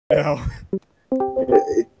now.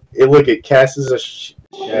 Look, it casts a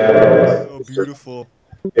shadow. So beautiful.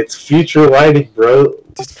 It's future lighting, bro.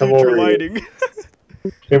 Just Come future over lighting.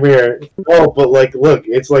 Come here. Oh, but like, look,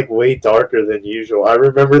 it's like way darker than usual. I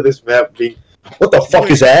remember this map being. What the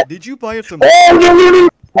fuck is that? Did you buy it from? Oh no!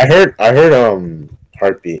 I heard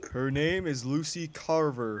heartbeat. Her name is Lucy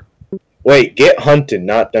Carver. Wait, get hunted,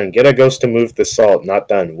 not done. Get a ghost to move the salt, not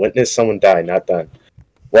done. Witness someone die, not done.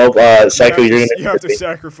 Well, Psycho, you have to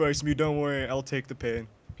sacrifice me. Don't worry, I'll take the pain.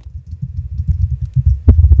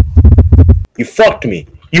 You fucked me.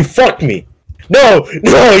 You fucked me. No, you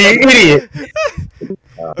idiot.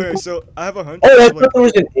 Okay, so I have a hunch. Oh,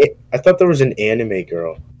 I thought there was an anime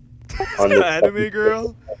girl. On the anime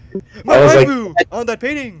girl? My waifu on that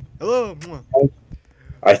painting. Hello.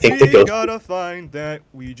 I think we gotta find that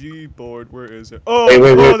Ouija board. Where is it? Oh,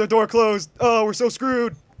 wait. Oh, the door closed. Oh, we're so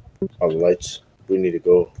screwed. Oh, the lights. We need to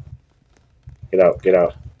go. Get out.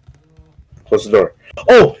 Close the door.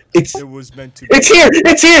 Oh, it was meant to be. It's here.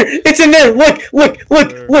 It's in there. Look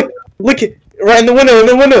it. Right in the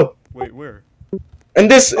window. Wait, where? In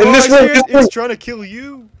this room. It's trying to kill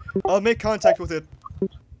you. I'll make contact with it.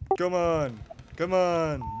 Come on,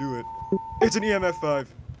 do it. It's an EMF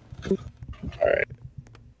 5. Alright.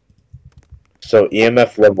 So,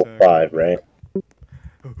 EMF level 5, right?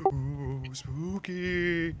 Ooh,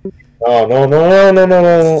 spooky. Oh, no.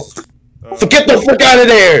 Get the fuck out of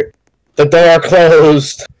there! The door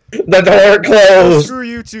closed! Oh, screw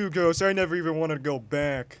you two, ghosts. I never even wanted to go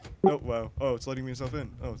back. Oh, wow. Oh, it's letting myself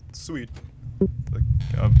in. Oh, sweet. Like,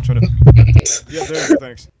 I'm trying to... Yeah, there you go,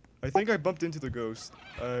 thanks. I think I bumped into the ghost.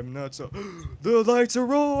 I'm not so... The lights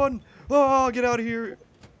are on! Oh, get out of here!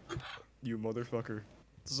 You motherfucker.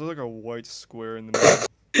 This is like a white square in the middle.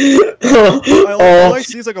 All I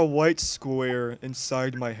see is like a white square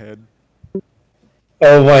inside my head.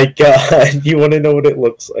 Oh my god, you want to know what it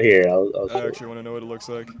looks like? Here, I actually want to know what it looks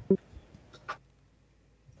like.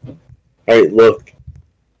 Alright, look.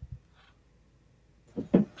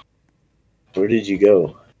 Where did you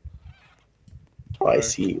go? Oh, I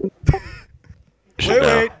see you.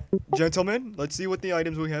 Wait, gentlemen, let's see what the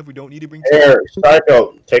items we have. We don't need to bring. Here,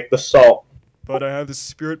 Psycho, take the salt. But I have the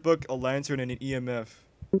spirit book, a lantern, and an EMF.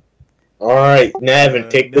 Alright, Navin,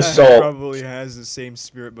 take the salt. Probably has the same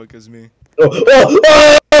spirit book as me.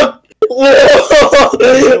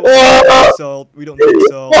 Salt. We don't need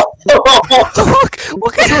salt.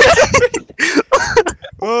 Look at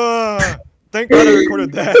that. Thank God I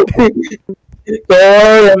recorded that. Don't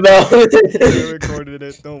worry about it. I recorded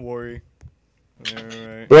it. Don't worry.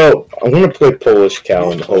 Alright. Bro, I'm gonna play Polish Cow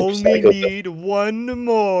and hope Psycho. Only need one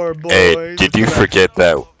more, boys. Hey, did you forget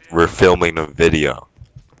that we're filming a video?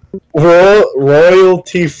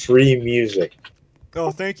 Royalty-free music. Oh,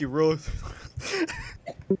 thank you, Rose.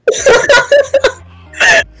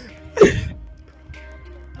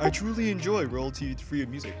 I truly enjoy royalty-free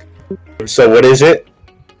music. So what is it?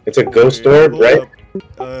 It's a ghost orb, right?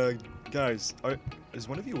 Guys, is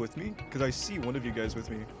one of you with me? Because I see one of you guys with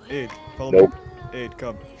me. Aid, follow me. Aid,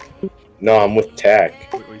 come. No, I'm with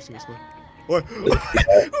Tack. Wait, see this one? What? Who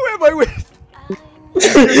am I with?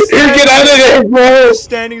 Get out of there, bro!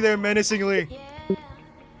 Standing there menacingly.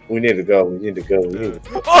 We need to go.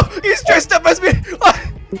 Oh, he's dressed up as me!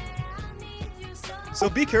 So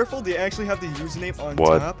be careful, they actually have the username on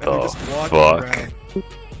top, and they're just walking around.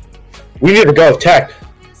 We need to go, Tack!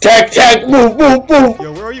 Tack! Move!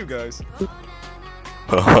 Yo, where are you guys?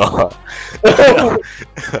 Oh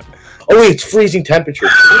wait, it's freezing temperature.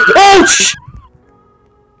 Oh sh!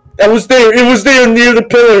 That was there. It was there near the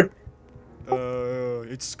pillar.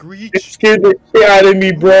 It screeched. It scared the shit out of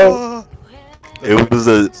me, bro. It was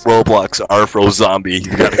a Roblox Arthro zombie.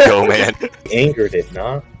 You gotta go, man. Angered it,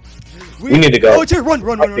 nah. We need to go. Oh, it's here! Run!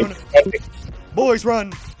 Boys,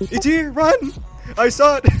 run! It's here! Run! I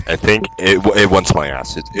saw it. I think it wants my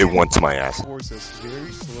ass. It wants my ass.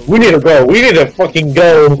 We need to go. We need to fucking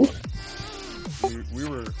go. We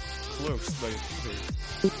were close, but.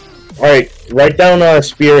 Alright, write down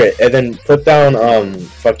spirit and then put down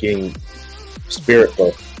fucking spirit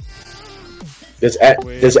book. Does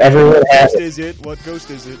everyone have it? What ghost is it? What ghost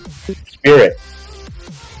is it? Spirit.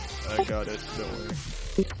 I got it. Don't worry.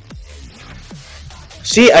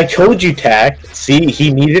 See, I told you, Tack. See,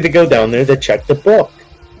 he needed to go down there to check the book.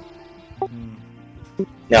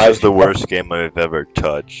 Now it's the worst game I've ever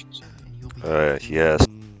touched. Yes.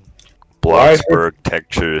 Bloxburg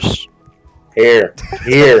textures. Here,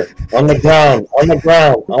 on the ground.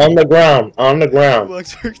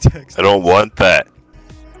 Bloxburg textures. I don't want that.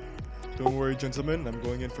 Don't worry, gentlemen. I'm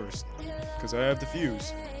going in first, because I have the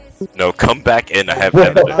fuse. No, come back in. I have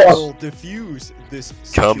What the I evidence. will defuse this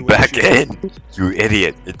Come back situation. in, you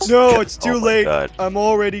idiot. No, it's too oh my late. God. I'm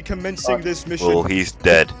already commencing this mission. Well, he's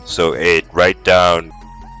dead. So, Aid, write down.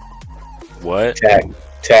 What?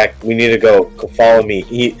 Tack, we need to go. Follow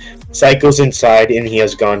me. Psycho's inside and he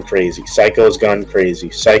has gone crazy. Psycho's gone crazy.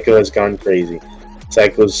 Psycho has gone crazy.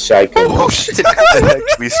 Psycho's psycho. Oh shit! That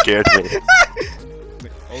actually scared me.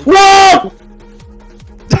 No!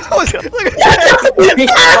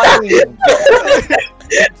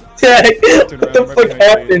 Tack, what the fuck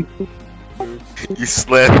happened? You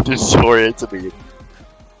slammed your sword into me.